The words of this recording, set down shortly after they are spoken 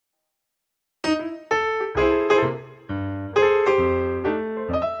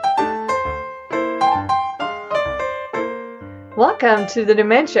Welcome to the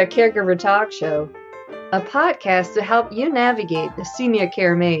Dementia Caregiver Talk Show, a podcast to help you navigate the senior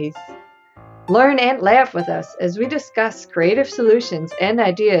care maze. Learn and laugh with us as we discuss creative solutions and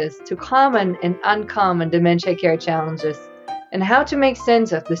ideas to common and uncommon dementia care challenges, and how to make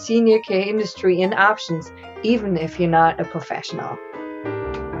sense of the senior care industry and options, even if you're not a professional.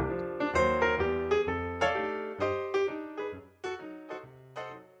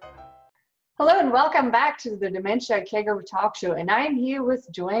 Hello and welcome back to the Dementia Caregiver Talk Show, and I'm here with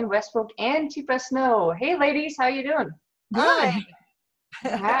Joanne Westbrook and Tifa Snow. Hey ladies, how you doing? Good.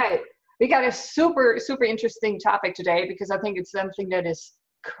 Hi. We got a super interesting topic today because I think it's something that is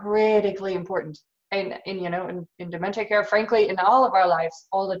critically important in dementia care, frankly, in all of our lives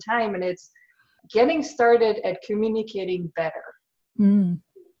all the time, and it's getting started at communicating better.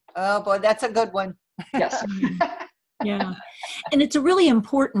 Oh boy, that's a good one. Yes. Yeah. And it's a really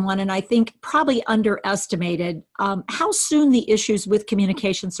important one, and I think probably underestimated how soon the issues with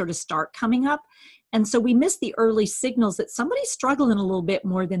communication sort of start coming up. And so we miss the early signals that somebody's struggling a little bit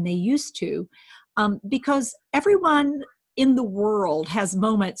more than they used to, because everyone in the world has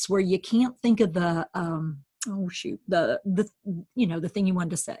moments where you can't think of the thing you wanted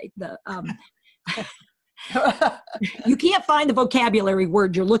to say. You can't find the vocabulary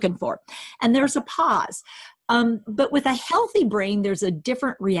word you're looking for, and there's a pause. But with a healthy brain, there's a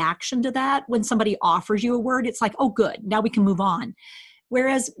different reaction to that. When somebody offers you a word, it's like, oh, good, now we can move on.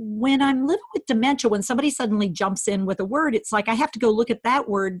 Whereas when I'm living with dementia, when somebody suddenly jumps in with a word, it's like I have to go look at that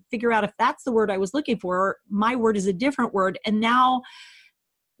word, figure out if that's the word I was looking for, or my word is a different word. And now,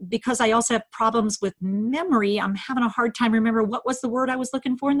 because I also have problems with memory, I'm having a hard time remembering what was the word I was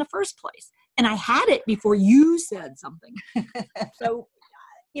looking for in the first place. And I had it before you said something. So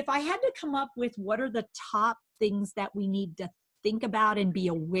if I had to come up with what are the top things that we need to think about and be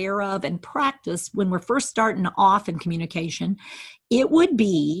aware of and practice when we're first starting off in communication, it would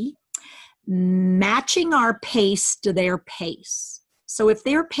be matching our pace to their pace. So if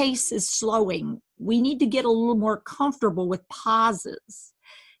their pace is slowing, we need to get a little more comfortable with pauses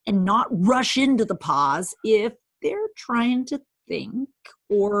and not rush into the pause if they're trying to think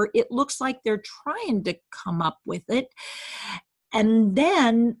or it looks like they're trying to come up with it. And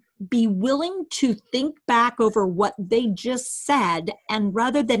then be willing to think back over what they just said, and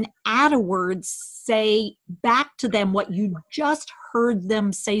rather than add a word, say back to them what you just heard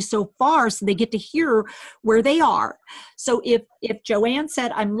them say so far, so they get to hear where they are. So if Joanne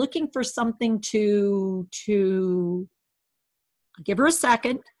said, I'm looking for something to give her a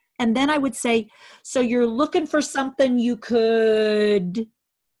second, and then I would say, so you're looking for something you could...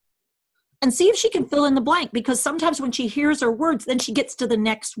 And see if she can fill in the blank, because sometimes when she hears her words, then she gets to the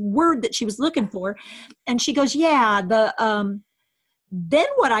next word that she was looking for. And she goes, yeah, then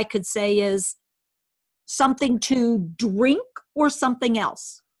what I could say is something to drink or something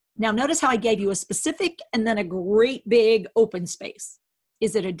else. Now, notice how I gave you a specific and then a great big open space.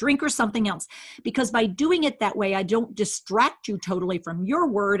 Is it a drink or something else? Because by doing it that way, I don't distract you totally from your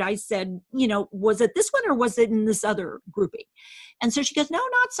word. I said, was it this one or was it in this other grouping? And so she goes, no,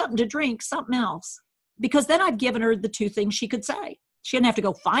 not something to drink, something else. Because then I've given her the two things she could say. She didn't have to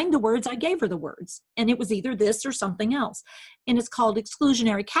go find the words. I gave her the words. And it was either this or something else. And it's called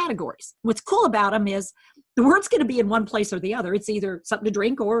exclusionary categories. What's cool about them is the word's going to be in one place or the other. It's either something to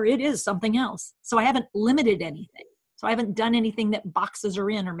drink or it is something else. So I haven't limited anything. So I haven't done anything that boxes her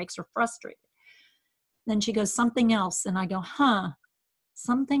in or makes her frustrated. Then she goes, something else. And I go,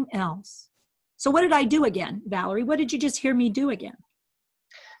 something else. So what did I do again, Valerie? What did you just hear me do again?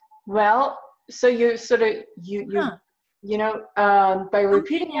 Well, so you sort of, by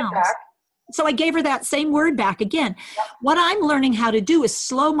repeating it back. So I gave her that same word back again. Yep. What I'm learning how to do is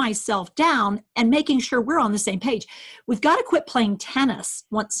slow myself down and making sure we're on the same page. We've got to quit playing tennis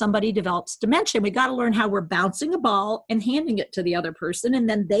once somebody develops dementia. We've got to learn how we're bouncing a ball and handing it to the other person, and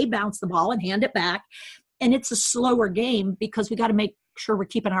then they bounce the ball and hand it back. And it's a slower game because we got to make sure we're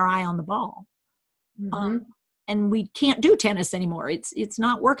keeping our eye on the ball. Mm-hmm. And we can't do tennis anymore. It's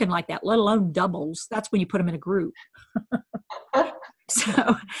not working like that, let alone doubles. That's when you put them in a group.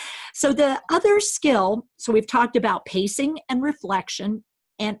 So the other skill, so we've talked about pacing and reflection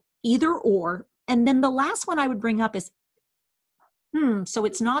and either or. And then the last one I would bring up is, so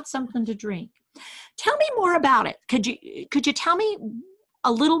it's not something to drink. Tell me more about it. Could you tell me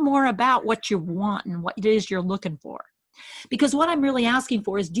a little more about what you want and what it is you're looking for? Because what I'm really asking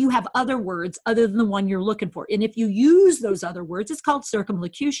for is, do you have other words other than the one you're looking for? And if you use those other words, it's called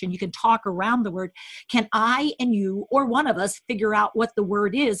circumlocution. You can talk around the word. Can I and you or one of us figure out what the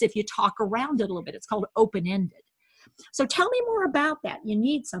word is if you talk around it a little bit? It's called open-ended. So tell me more about that. You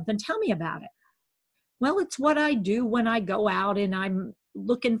need something. Tell me about it. Well, it's what I do when I go out and I'm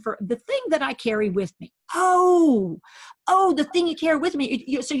looking for the thing that I carry with me. Oh, the thing you carry with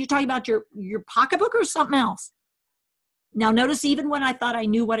me. So you're talking about your pocketbook or something else? Now, notice even when I thought I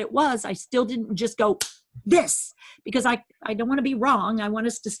knew what it was, I still didn't just go this, because I don't want to be wrong. I want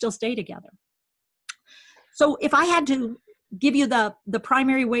us to still stay together. So if I had to give you the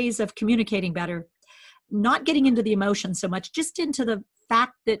primary ways of communicating better, not getting into the emotion so much, just into the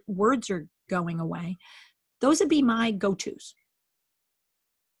fact that words are going away, those would be my go-tos.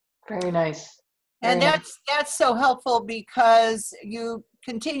 Very nice. And that's so helpful because you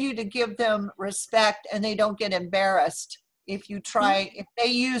continue to give them respect and they don't get embarrassed if you try, if they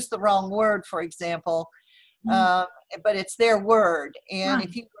use the wrong word, for example, but it's their word. And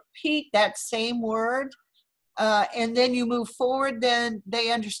if you repeat that same word and then you move forward, then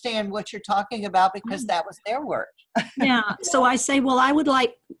they understand what you're talking about because that was their word. Yeah. So I say, well, I would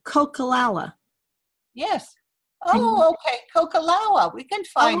like Kokalala. Yes. Oh, okay. Kokalawa. We can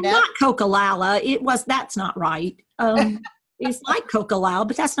find that. Not Kokalala. That's not right. It's like Kokalala,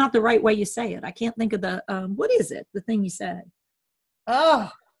 but that's not the right way you say it. I can't think of the, what is it? The thing you said.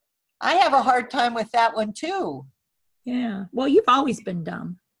 Oh, I have a hard time with that one too. Yeah. Well, you've always been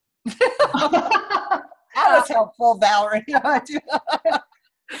dumb. That was helpful, Valerie.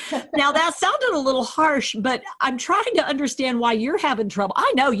 Now that sounded a little harsh, but I'm trying to understand why you're having trouble.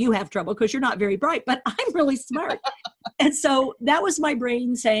 I know you have trouble because you're not very bright, but I'm really smart. And so that was my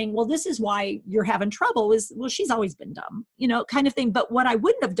brain saying, well, this is why you're having trouble is, well, she's always been dumb, kind of thing. But what I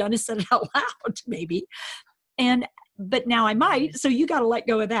wouldn't have done is said it out loud, maybe. But now I might. So you got to let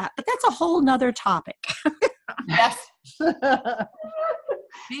go of that. But that's a whole nother topic. Yes.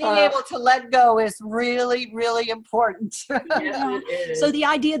 Being able to let go is really, really important. Yes, it is. So the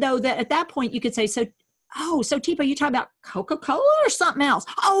idea, though, that at that point you could say, so Teepa, you talking about Coca-Cola or something else?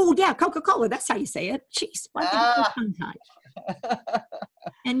 Oh, yeah, Coca-Cola. That's how you say it. Jeez, why did I tongue-tied?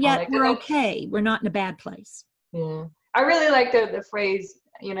 And yet we're okay. We're not in a bad place. Yeah. I really like the phrase,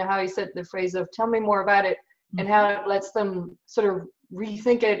 how he said the phrase of tell me more about it and how it lets them sort of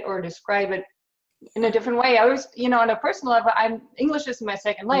rethink it or describe it in a different way. I always, on a personal level, English is my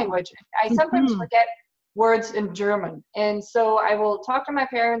second language. I sometimes forget words in German. And so I will talk to my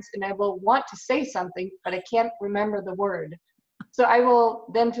parents and I will want to say something, but I can't remember the word. So I will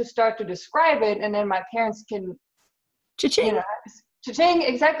then to start to describe it, and then my parents can, Cha-ching. Cha-ching,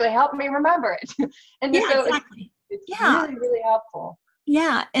 exactly, help me remember it. And Yeah, so exactly. it's really, really helpful.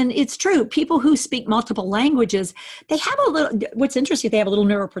 Yeah, and it's true. People who speak multiple languages, they have what's interesting, they have a little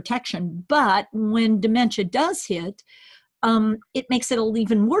neuroprotection, but when dementia does hit, it makes it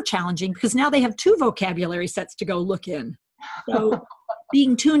even more challenging because now they have 2 vocabulary sets to go look in. So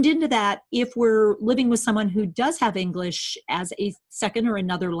being tuned into that, if we're living with someone who does have English as a second or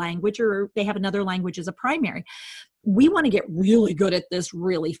another language, or they have another language as a primary, we want to get really good at this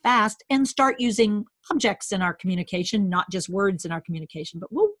really fast and start using objects in our communication, not just words in our communication. But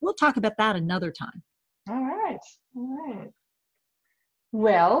we'll talk about that another time. All right.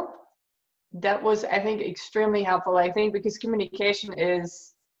 Well, that was, I think, extremely helpful. I think because communication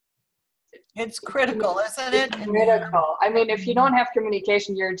is... It's critical, isn't it? It's critical. I mean, if you don't have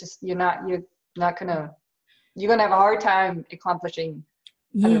communication, you're not gonna, you're gonna have a hard time accomplishing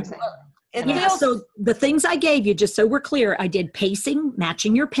everything. So the things I gave you, just so we're clear, I did pacing,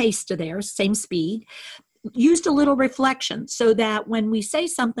 matching your pace to theirs, same speed. Used a little reflection so that when we say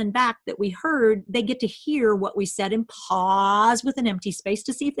something back that we heard, they get to hear what we said and pause with an empty space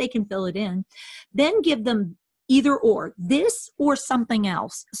to see if they can fill it in. Then give them either or, this or something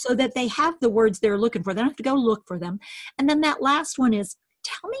else, so that they have the words they're looking for. They don't have to go look for them. And then that last one is,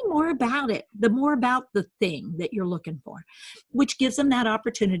 tell me more about it, the more about the thing that you're looking for, which gives them that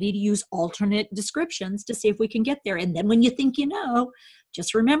opportunity to use alternate descriptions to see if we can get there. And then when you think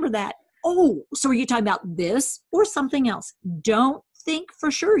just remember that, oh, so are you talking about this or something else? Don't think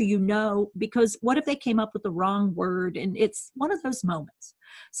for sure because what if they came up with the wrong word? And it's one of those moments.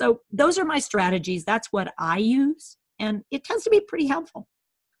 So those are my strategies. That's what I use. And it tends to be pretty helpful.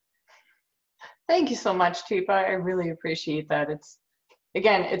 Thank you so much, Teepa. I really appreciate that.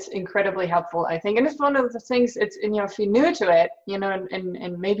 It's incredibly helpful, I think. And it's one of the things, if you're new to it,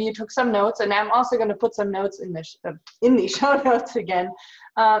 and maybe you took some notes, and I'm also going to put some notes in the show notes again.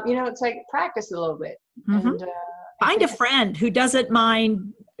 It's like practice a little bit. Mm-hmm. And find a friend who doesn't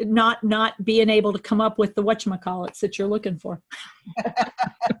mind not being able to come up with the whatchamacallits that you're looking for.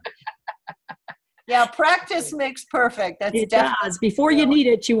 Yeah, practice makes perfect. It does. Before you need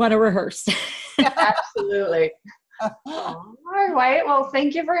it, you want to rehearse. Absolutely. All right. Well,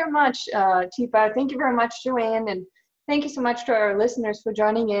 thank you very much, Teepa. Thank you very much, Joanne. And thank you so much to our listeners for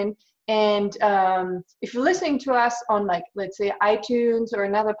joining in. And if you're listening to us on, like, let's say iTunes or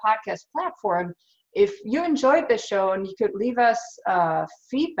another podcast platform, if you enjoyed the show and you could leave us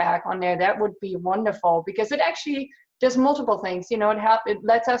feedback on there, that would be wonderful, because it actually does multiple things. It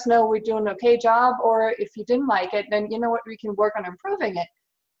lets us know we're doing an okay job, or if you didn't like it, then you know what, we can work on improving it.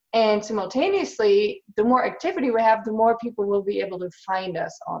 And simultaneously, the more activity we have, the more people will be able to find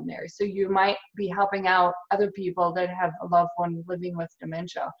us on there. So you might be helping out other people that have a loved one living with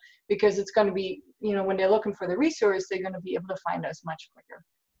dementia, because it's going to be, when they're looking for the resource, they're going to be able to find us much quicker.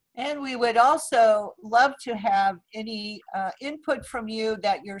 And we would also love to have any input from you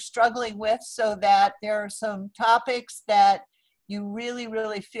that you're struggling with, so that there are some topics that you really,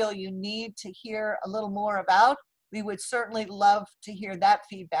 really feel you need to hear a little more about. We would certainly love to hear that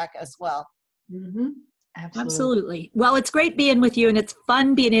feedback as well. Mm-hmm. Absolutely. Well, it's great being with you, and it's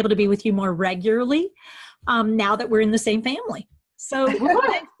fun being able to be with you more regularly now that we're in the same family. So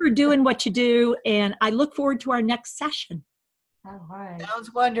thanks for doing what you do, and I look forward to our next session. All right.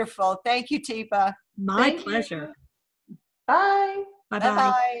 Sounds wonderful. Thank you, Teepa. My pleasure. Bye. Bye-bye.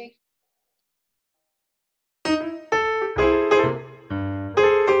 Bye-bye.